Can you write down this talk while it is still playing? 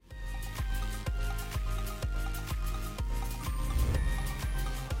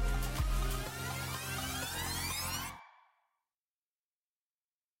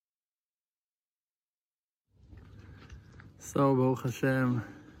So, Baruch Hashem,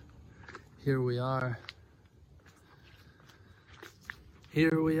 here we are.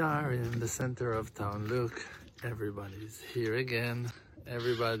 Here we are in the center of town. Look, everybody's here again.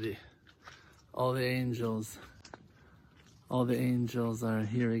 Everybody, all the angels are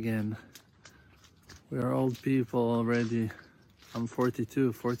here again. We are old people already. I'm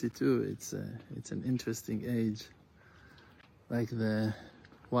 42. It's an interesting age. Like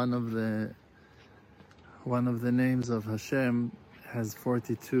one of the names of Hashem has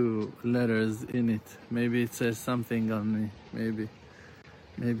 42 letters in it. Maybe it says something on me.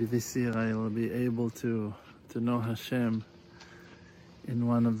 Maybe this year I'll be able to know Hashem in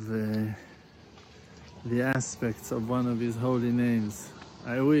one of the aspects of one of his holy names.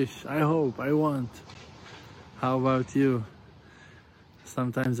 I wish, I hope, I want. How about you?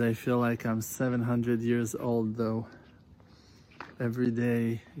 Sometimes I feel like I'm 700 years old though. Every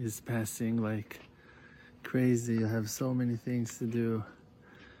day is passing like crazy. You have so many things to do.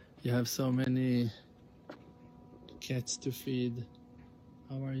 You have so many cats to feed.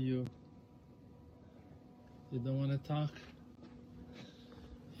 How are you? You don't want to talk?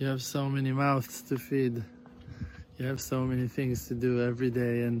 You have so many mouths to feed. You have so many things to do every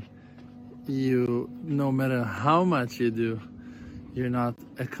day, and no matter how much you do, you're not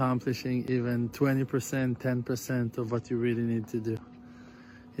accomplishing even 20%, 10% of what you really need to do.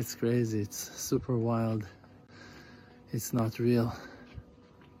 It's crazy, it's super wild. It's not real.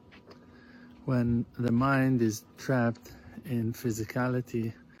 When the mind is trapped in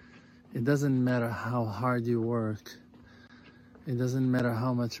physicality, it doesn't matter how hard you work. It doesn't matter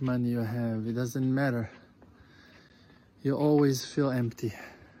how much money you have. It doesn't matter. You always feel empty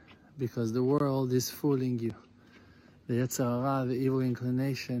because the world is fooling you. The Yetzer Hara, the evil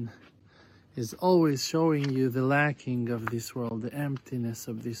inclination, is always showing you the lacking of this world, the emptiness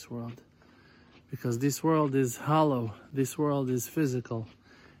of this world. Because this world is hollow, this world is physical,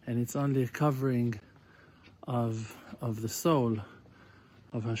 and it's only a covering of the soul,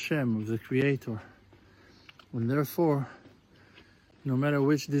 of Hashem, of the Creator. And therefore, no matter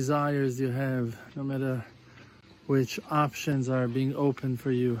which desires you have, no matter which options are being opened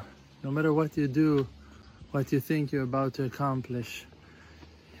for you, no matter what you do, what you think you're about to accomplish,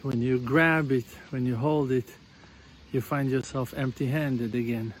 when you grab it, when you hold it, you find yourself empty-handed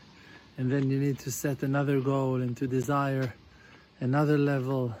again. And then you need to set another goal and to desire another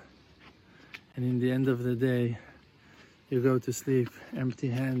level. And in the end of the day, you go to sleep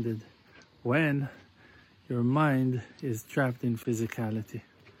empty-handed when your mind is trapped in physicality.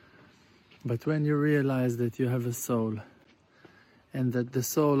 But when you realize that you have a soul, and that the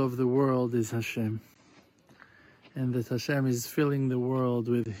soul of the world is Hashem, and that Hashem is filling the world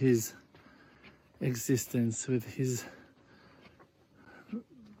with His existence, with His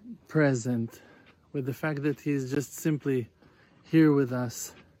present, with the fact that He is just simply here with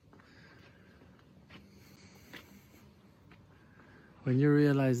us. When you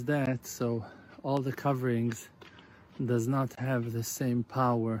realize that, so all the coverings does not have the same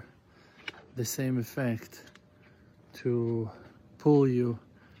power, the same effect to pull you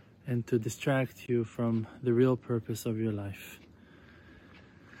and to distract you from the real purpose of your life.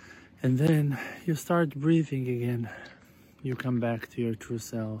 And then you start breathing again. You come back to your true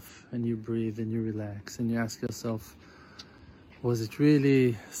self and you breathe and you relax and you ask yourself, was it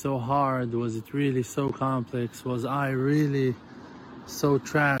really so hard? Was it really so complex? Was I really so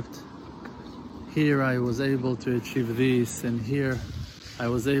trapped? Here I was able to achieve this, and here I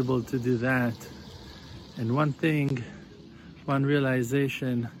was able to do that. And one thing, one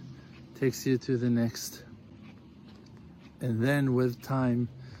realization takes you to the next. And then with time,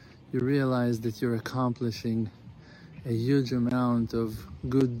 you realize that you're accomplishing a huge amount of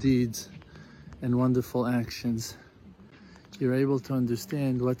good deeds and wonderful actions. You're able to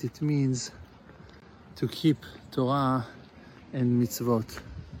understand what it means to keep Torah and mitzvot.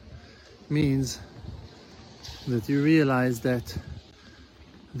 Means that you realize that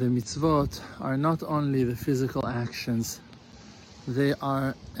the mitzvot are not only the physical actions, they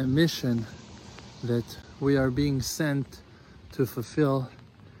are a mission that we are being sent to fulfill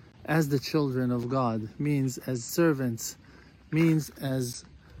as the children of God, means as servants, means as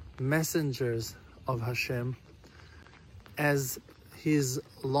messengers of Hashem, as His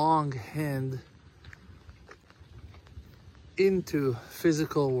long hand into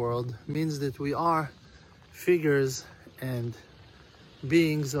physical world, means that we are figures and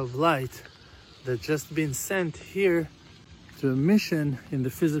beings of light that just been sent here to a mission in the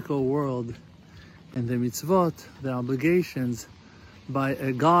physical world. And the mitzvot, the obligations, by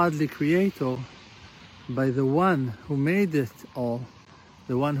a godly creator, by the one who made it all,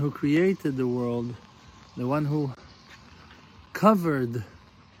 the one who created the world, the one who covered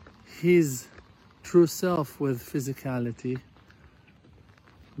his true self with physicality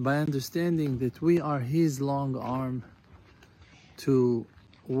by understanding that we are his long arm to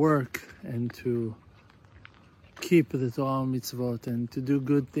work and to keep the Torah mitzvot and to do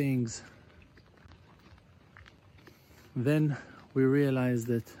good things, then we realize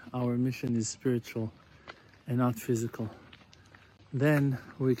that our mission is spiritual and not physical. Then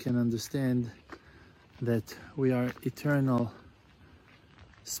we can understand that we are eternal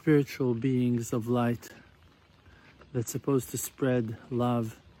spiritual beings of light that's supposed to spread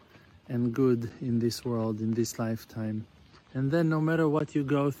love and good in this world, in this lifetime. And then no matter what you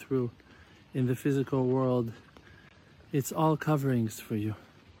go through in the physical world, it's all coverings for you.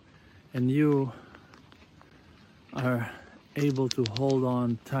 And you are able to hold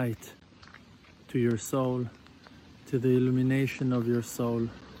on tight to your soul, to the illumination of your soul.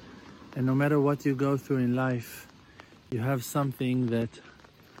 And no matter what you go through in life, you have something that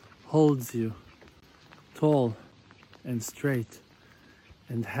holds you tall and straight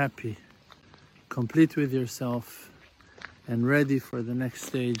and happy, complete with yourself and ready for the next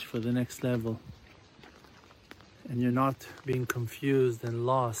stage, for the next level. And you're not being confused and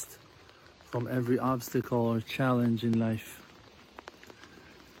lost from every obstacle or challenge in life.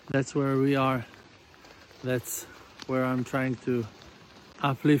 That's where we are. That's where I'm trying to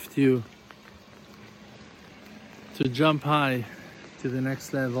uplift you to jump high to the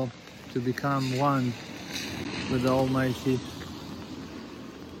next level, to become one with the Almighty,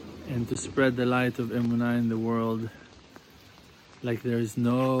 and to spread the light of Emunah in the world like there is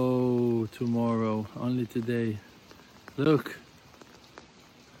no tomorrow, only today. Look.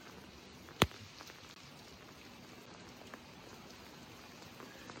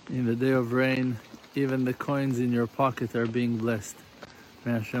 In the day of rain, even the coins in your pocket are being blessed.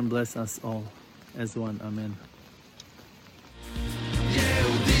 May Hashem bless us all as one. Amen.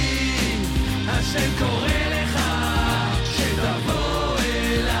 יהודי, השם קורא לך שתבוא